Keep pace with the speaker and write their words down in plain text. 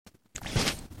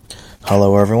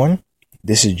Hello everyone,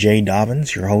 this is Jay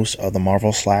Dobbins, your host of the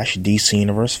Marvel/DC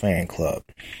Universe Fan Club.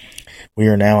 We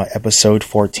are now at episode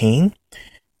 14,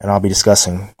 and I'll be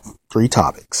discussing three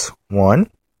topics.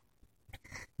 1.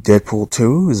 Deadpool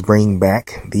 2 is bringing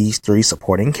back these three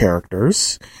supporting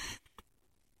characters.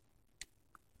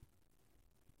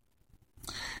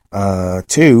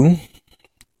 2.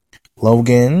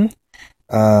 Logan,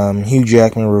 Hugh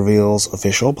Jackman reveals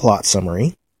official plot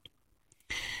summary.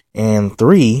 And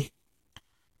 3.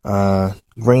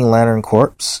 Green Lantern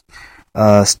Corps,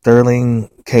 Sterling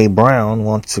K. Brown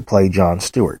wants to play John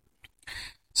Stewart.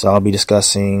 So I'll be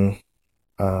discussing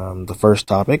the first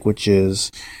topic, which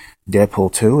is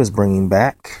Deadpool 2 is bringing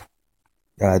back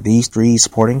these three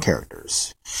supporting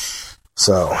characters.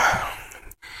 So,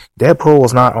 Deadpool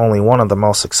was not only one of the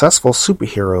most successful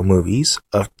superhero movies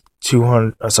of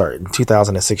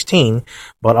 2016,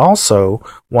 but also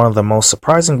one of the most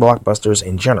surprising blockbusters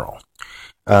in general.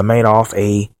 Made off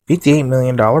a $58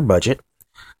 million budget.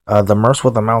 The Merce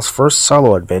with the Mouse first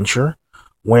solo adventure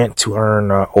went to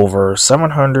earn over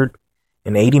 $780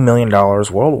 million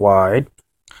worldwide,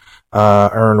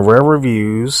 earned rare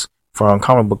reviews from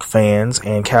comic book fans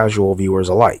and casual viewers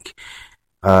alike.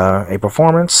 A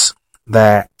performance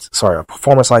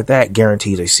like that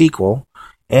guarantees a sequel,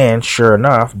 and sure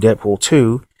enough, Deadpool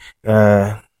 2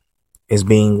 is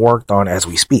being worked on as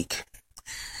we speak.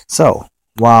 So,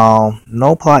 while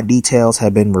no plot details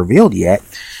have been revealed yet,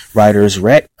 writers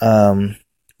Rhett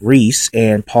Reese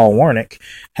and Paul Wernick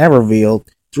have revealed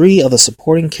three of the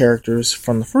supporting characters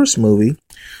from the first movie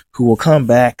who will come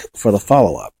back for the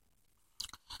follow-up.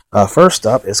 First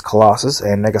up is Colossus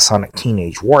and Negasonic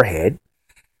Teenage Warhead.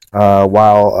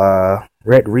 While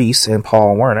Rhett Reese and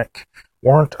Paul Wernick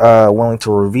weren't willing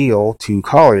to reveal to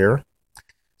Collider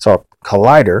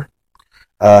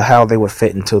how they would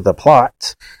fit into the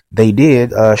plot, they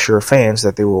did assure fans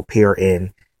that they will appear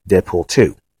in Deadpool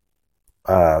 2.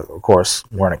 Of course,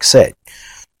 Wernick said.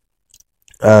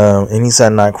 And he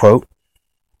said, and I quote,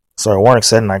 Wernick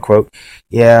said, and I quote,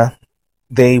 yeah,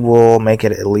 they would make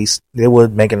it at least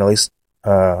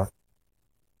an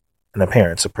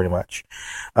appearance, pretty much.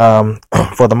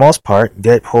 For the most part,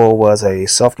 Deadpool was a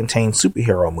self-contained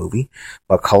superhero movie,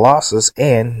 but Colossus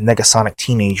and Negasonic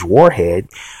Teenage Warhead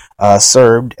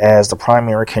served as the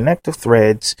primary connective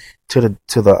threads to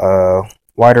the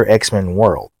wider X-Men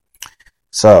world.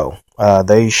 So,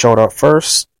 they showed up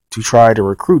first to try to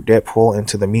recruit Deadpool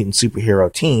into the mutant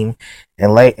superhero team,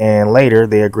 and later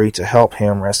they agreed to help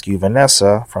him rescue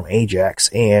Vanessa from Ajax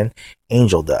and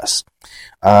Angel Dust.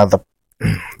 Their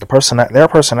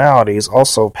personalities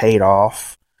also paid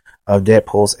off of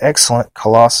Deadpool's excellently.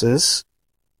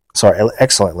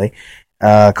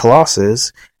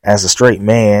 Colossus as a straight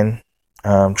man,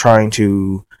 trying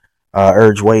to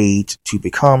urge Wade to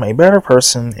become a better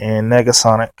person, and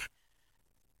Negasonic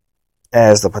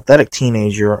as the pathetic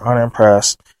teenager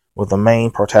unimpressed with the main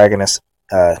protagonist's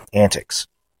antics.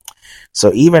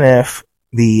 So even if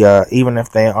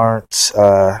they aren't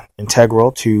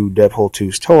integral to Deadpool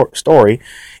 2's story,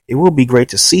 it will be great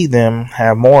to see them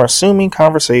have more assuming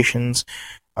conversations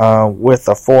with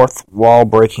a fourth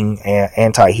wall-breaking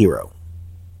anti-hero.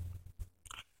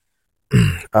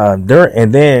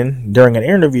 During an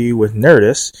interview with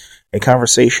Nerdist, a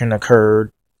conversation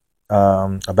occurred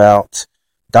about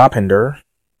Dopinder,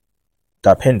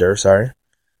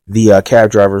 the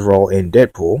cab driver's role in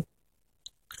Deadpool,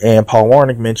 and Paul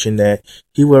Wernick mentioned that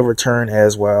he will return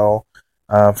as well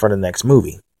for the next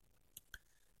movie.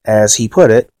 As he put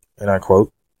it, and I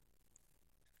quote,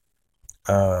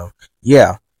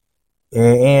 yeah,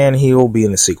 and he will be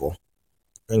in the sequel,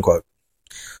 end quote.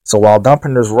 So while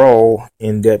Dompinder's role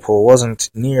in Deadpool wasn't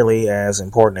nearly as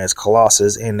important as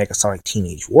Colossus and Negasonic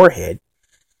Teenage Warhead,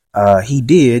 he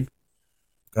did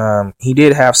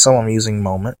have some amusing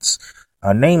moments,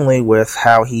 namely with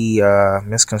how he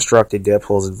misconstructed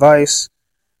Deadpool's advice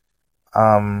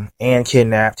and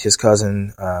kidnapped his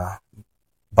cousin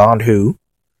Bondhu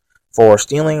for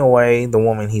stealing away the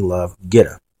woman he loved,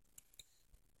 Gitta.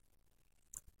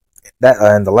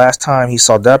 And the last time he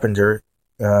saw Dopinder,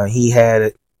 he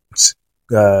had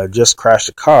just crashed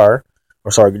his car,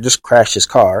 which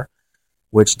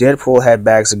Deadpool had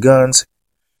bags of guns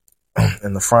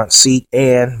in the front seat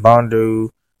and Bondhu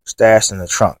stashed in the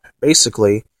trunk.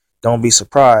 Basically, don't be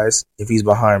surprised if he's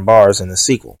behind bars in the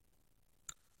sequel.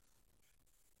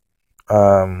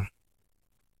 So,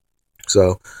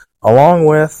 along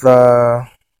with the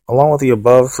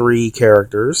above three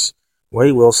characters,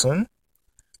 Wade Wilson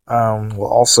will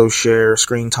also share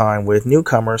screen time with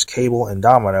newcomers Cable and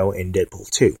Domino in Deadpool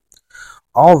 2.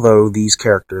 Although these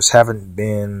characters haven't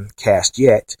been cast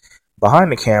yet,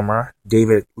 Behind the camera,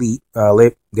 David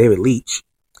Leitch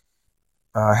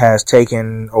has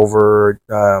taken over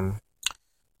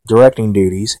directing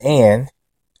duties, and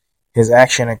his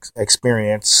action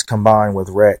experience combined with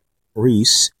Rhett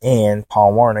Reese and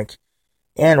Paul Wernick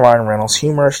and Ryan Reynolds'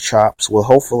 humorous chops will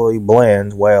hopefully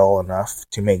blend well enough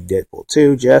to make Deadpool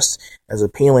 2 just as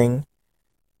appealing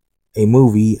a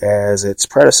movie as its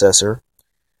predecessor,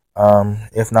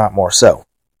 if not more so.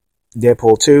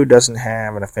 Deadpool 2 doesn't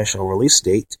have an official release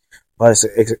date, but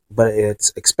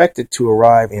it's expected to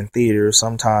arrive in theaters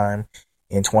sometime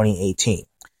in 2018.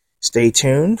 Stay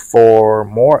tuned for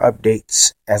more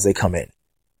updates as they come in.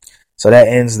 So that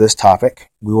ends this topic.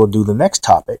 We will do the next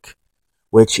topic,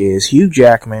 which is Hugh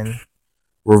Jackman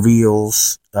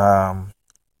reveals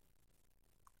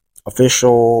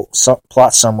official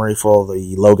plot summary for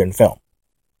the Logan film.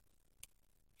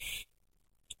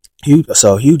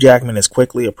 Hugh Jackman is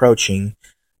quickly approaching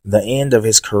the end of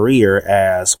his career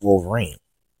as Wolverine.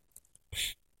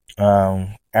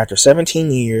 After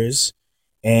 17 years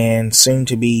and soon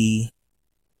to be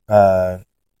 9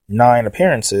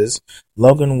 appearances,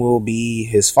 Logan will be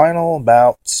his final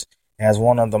bout as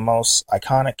one of the most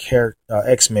iconic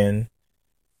X-Men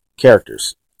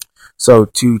characters. So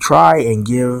to try and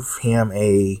give him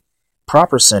a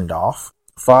proper send-off,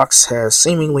 Fox has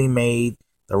seemingly made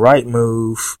the right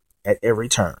move at every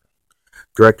turn.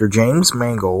 Director James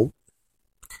Mangold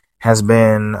has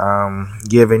been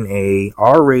given a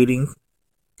R rating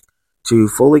to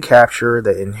fully capture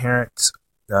the inherent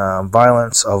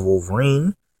violence of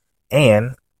Wolverine,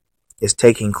 and is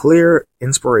taking clear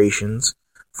inspirations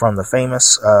from the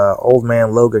famous Old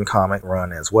Man Logan comic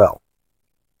run as well.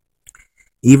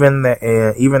 Even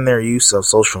their use of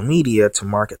social media to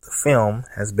market the film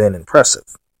has been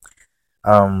impressive.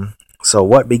 So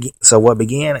what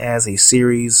began as a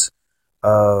series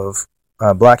of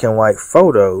black and white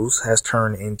photos has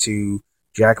turned into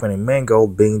Jackman and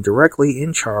Mangold being directly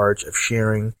in charge of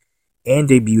sharing and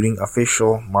debuting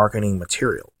official marketing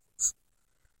materials.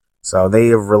 So they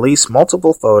have released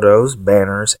multiple photos,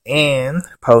 banners, and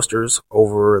posters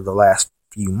over the last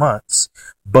few months.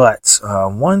 But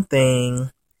one thing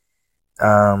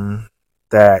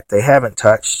that they haven't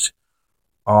touched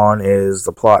on is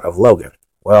the plot of Logan.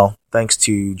 Well, thanks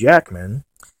to Jackman,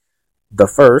 the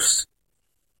first,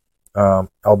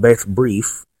 albeit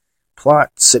brief,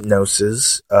 plot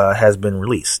synopsis has been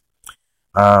released.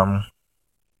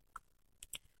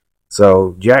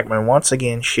 So Jackman once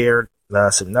again shared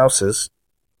the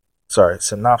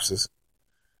synopsis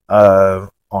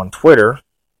on Twitter,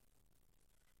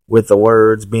 with the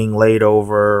words being laid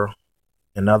over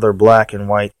another black and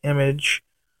white image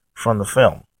from the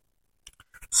film.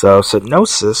 So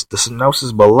the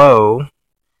synopsis below,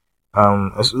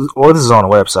 or this is on a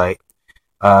website,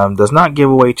 does not give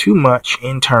away too much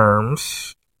in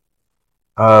terms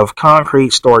of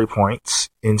concrete story points.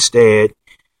 Instead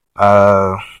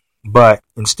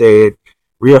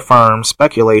reaffirms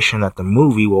speculation that the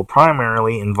movie will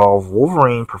primarily involve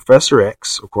Wolverine, Professor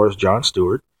X, of course John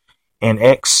Stewart, and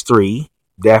X3,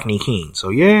 Daphne Keane. So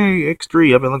yay,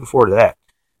 X3, I've been looking forward to that.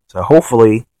 So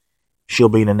hopefully she'll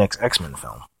be in the next X-Men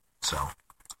film. So,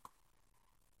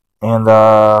 and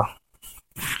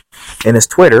in his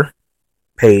Twitter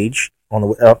page on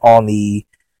the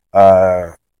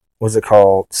what's it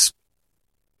called?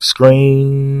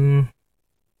 Screen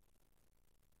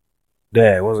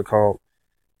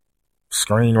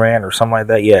Rant or something like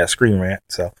that. Yeah, Screen Rant.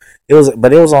 So it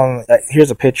was on.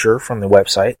 Here's a picture from the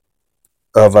website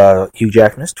of Hugh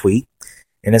Jackman's tweet,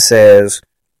 and it says,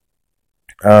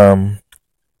 in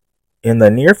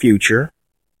the near future,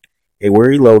 a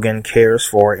weary Logan cares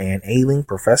for an ailing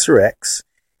Professor X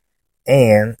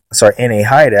in a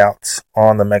hideout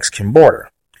on the Mexican border.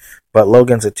 But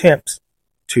Logan's attempts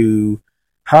to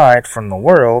hide from the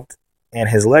world and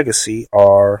his legacy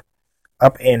are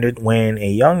upended when a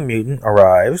young mutant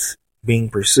arrives, being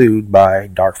pursued by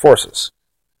dark forces.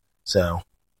 So,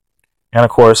 and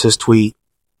of course his tweet,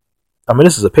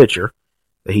 this is a picture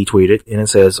that he tweeted, and it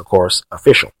says, of course,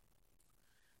 official.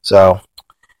 So,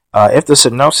 if the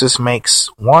synopsis makes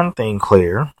one thing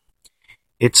clear,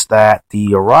 it's that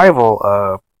the arrival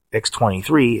of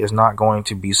X-23 is not going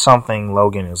to be something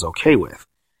Logan is okay with.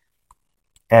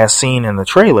 As seen in the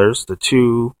trailers, the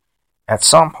two at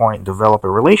some point develop a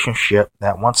relationship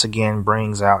that once again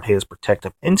brings out his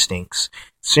protective instincts,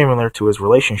 similar to his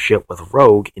relationship with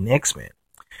Rogue in X-Men.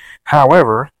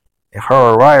 However, if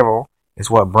her arrival is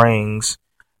what brings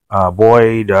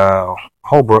Boyd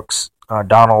Holbrook's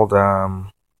Donald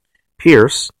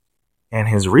Pierce and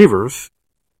his Reavers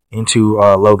into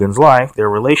Logan's life, their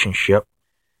relationship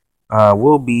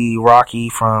will be rocky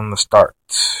from the start.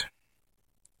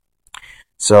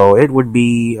 So it would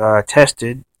be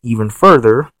tested even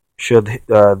further should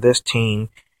this team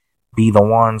be the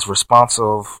ones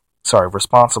responsible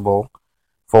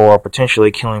for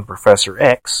potentially killing Professor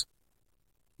X,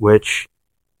 which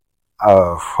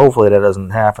hopefully that doesn't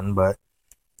happen. But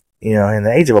in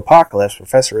the Age of Apocalypse,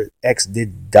 Professor X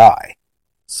did die.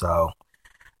 So,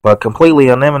 but completely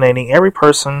eliminating every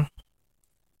person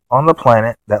on the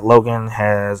planet that Logan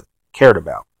has cared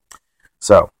about.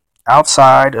 So,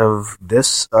 outside of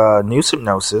this new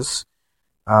Hypnosis,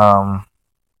 the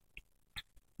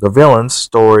villain's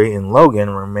story in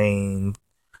Logan remained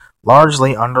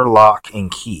largely under lock and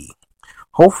key.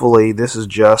 Hopefully, this is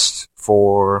just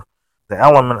for the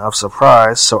element of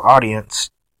surprise, so audience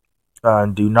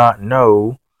do not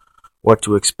know what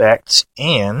to expect,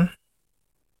 and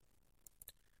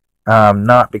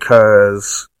not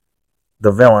because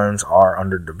the villains are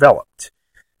underdeveloped.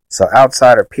 So,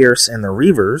 outside of Pierce and the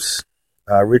Reavers,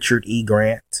 Richard E.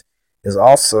 Grant is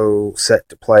also set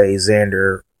to play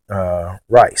Xander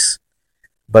Rice.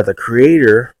 But the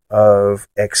creator of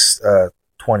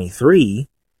X-23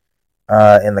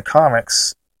 in the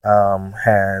comics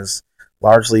has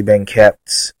largely been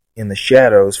kept in the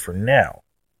shadows for now.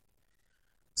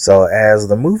 So as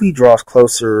the movie draws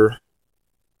closer,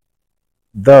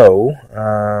 though,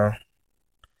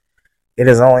 it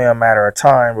is only a matter of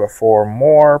time before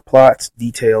more plot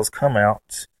details come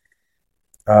out.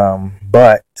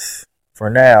 But for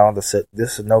now, this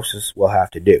Hypnosis will have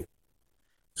to do.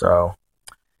 So,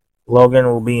 Logan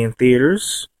will be in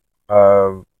theaters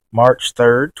March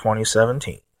 3rd,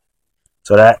 2017.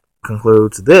 So that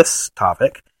concludes this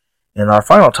topic. And our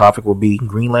final topic will be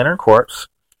Green Lantern Corps,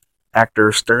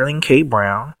 actor Sterling K.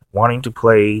 Brown wanting to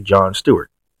play John Stewart.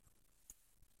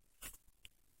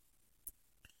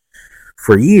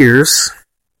 For years,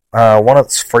 one of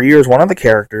the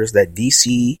characters that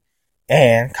DC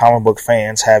and comic book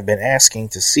fans have been asking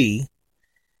to see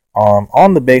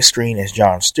on the big screen is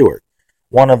John Stewart,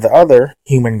 one of the other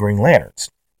human Green Lanterns,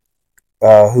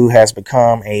 who has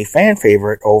become a fan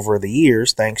favorite over the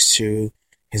years thanks to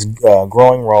his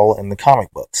growing role in the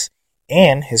comic books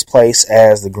and his place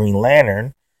as the Green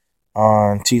Lantern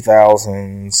on the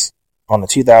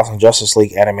 2000 Justice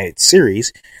League animated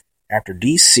series after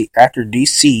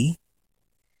DC,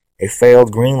 a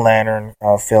failed Green Lantern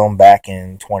film back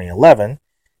in 2011,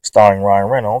 starring Ryan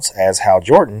Reynolds as Hal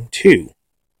Jordan 2.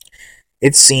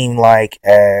 It seemed like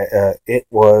it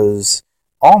was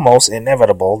almost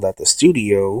inevitable that the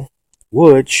studio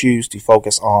would choose to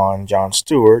focus on John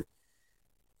Stewart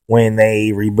when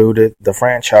they rebooted the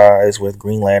franchise with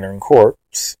Green Lantern Corps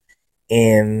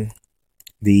in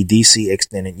the DC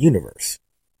Extended Universe.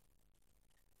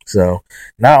 So,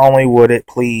 not only would it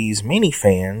please many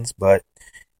fans, but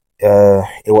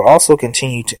it would also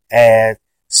continue to add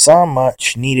some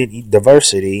much needed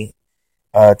diversity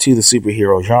to the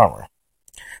superhero genre.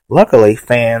 Luckily,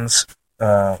 fans'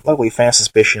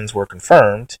 suspicions were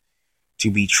confirmed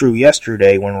to be true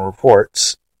yesterday when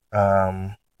reports,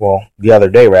 the other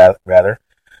day rather,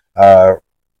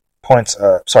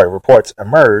 reports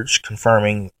emerged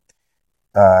confirming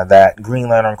that Green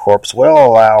Lantern Corps will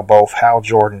allow both Hal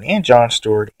Jordan and John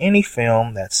Stewart any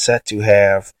film that's set to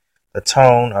have the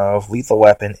tone of Lethal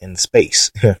Weapon in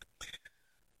space.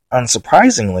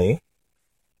 Unsurprisingly,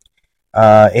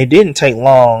 it didn't take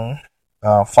long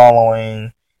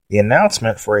following the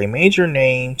announcement for a major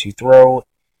name to throw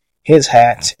his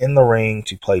hat in the ring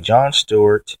to play John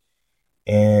Stewart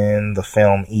in the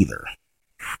film either.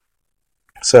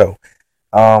 So,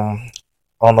 on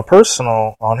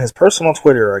his personal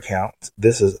Twitter account,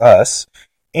 This Is Us,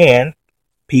 and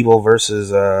People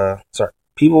versus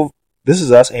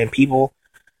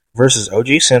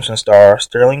O.J. Simpson star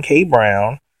Sterling K.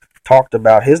 Brown talked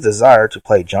about his desire to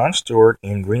play John Stewart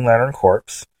in Green Lantern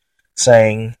Corps,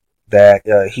 saying that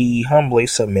he humbly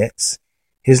submits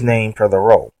his name for the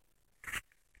role.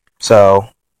 So,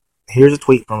 here's a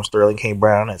tweet from Sterling K.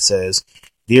 Brown that says,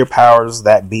 "Dear powers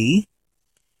that be,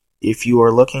 if you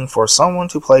are looking for someone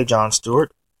to play John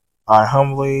Stewart, I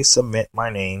humbly submit my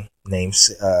name,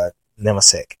 Namast,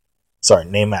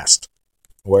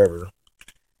 whatever.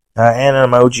 And an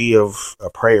emoji of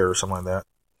a prayer or something like that.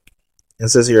 It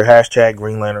says here, hashtag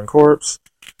Green Lantern Corps,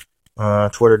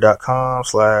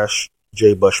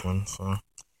 twitter.com/JBushman. So.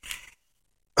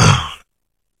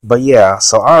 But yeah,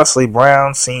 so honestly,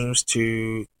 Brown seems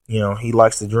to, he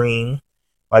likes to dream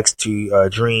a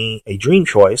dream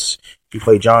choice to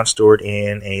play John Stewart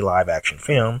in a live action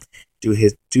film due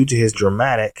to his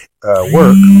dramatic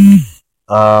work.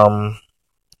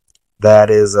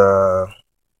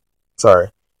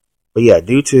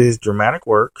 Due to his dramatic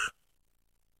work,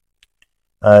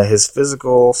 his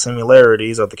physical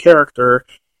similarities of the character,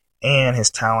 and his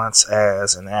talents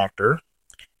as an actor.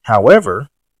 However,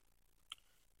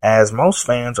 as most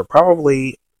fans are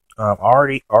probably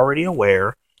already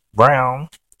aware, Brown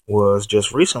was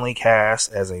just recently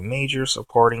cast as a major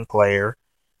supporting player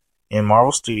in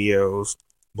Marvel Studios'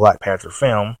 Black Panther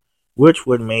film, which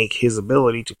would make his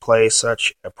ability to play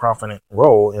such a prominent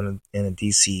role in the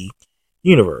DC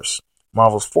universe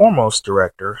Marvel's foremost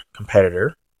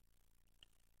competitor,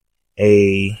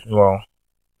 a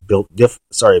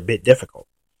bit difficult.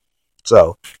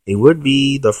 So it would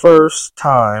be the first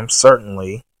time,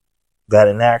 certainly, that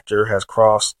an actor has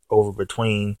crossed over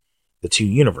between the two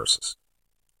universes.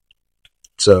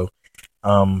 So,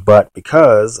 but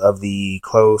because of the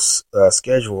close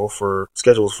schedules for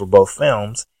both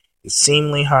films, it's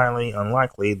seemingly highly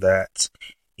unlikely that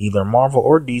either Marvel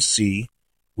or DC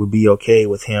would be okay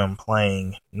with him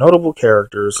playing notable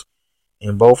characters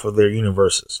in both of their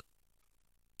universes.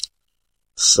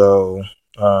 So,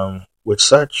 with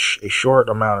such a short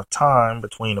amount of time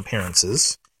between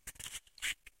appearances,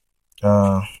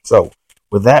 so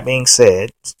with that being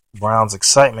said, Brown's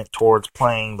excitement towards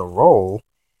playing the role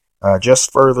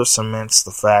just further cements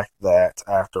the fact that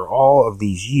after all of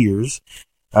these years,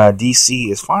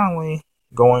 DC is finally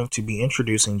going to be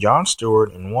introducing John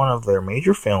Stewart in one of their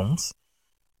major films.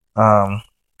 He's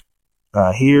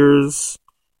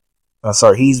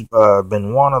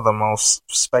been one of the most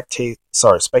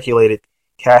speculated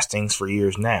castings for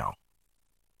years now,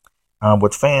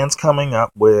 with fans coming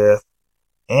up with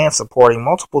and supporting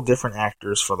multiple different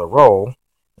actors for the role,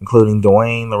 including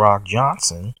Dwayne "The Rock"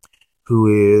 Johnson, who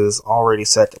is already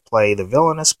set to play the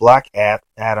villainous Black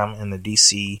Adam in the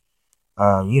DC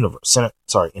universe.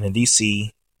 In the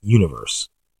DC universe,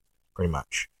 pretty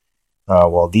much.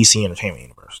 DC Entertainment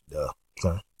Universe. Duh.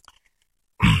 So,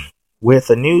 with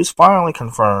the news finally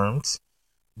confirmed,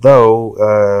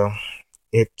 though,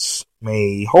 it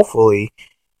may hopefully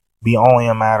be only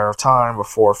a matter of time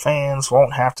before fans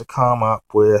won't have to come up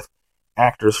with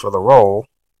actors for the role,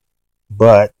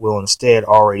 but will instead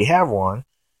already have one.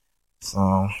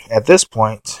 So at this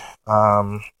point,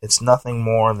 it's nothing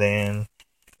more than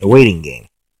a waiting game.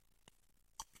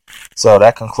 So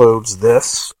that concludes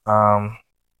this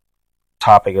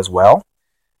topic as well,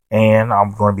 and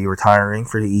I'm going to be retiring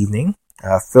for the evening.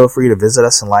 Feel free to visit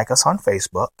us and like us on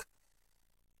Facebook,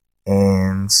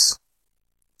 and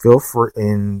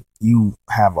you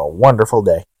have a wonderful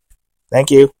day. Thank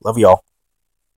you. Love you all.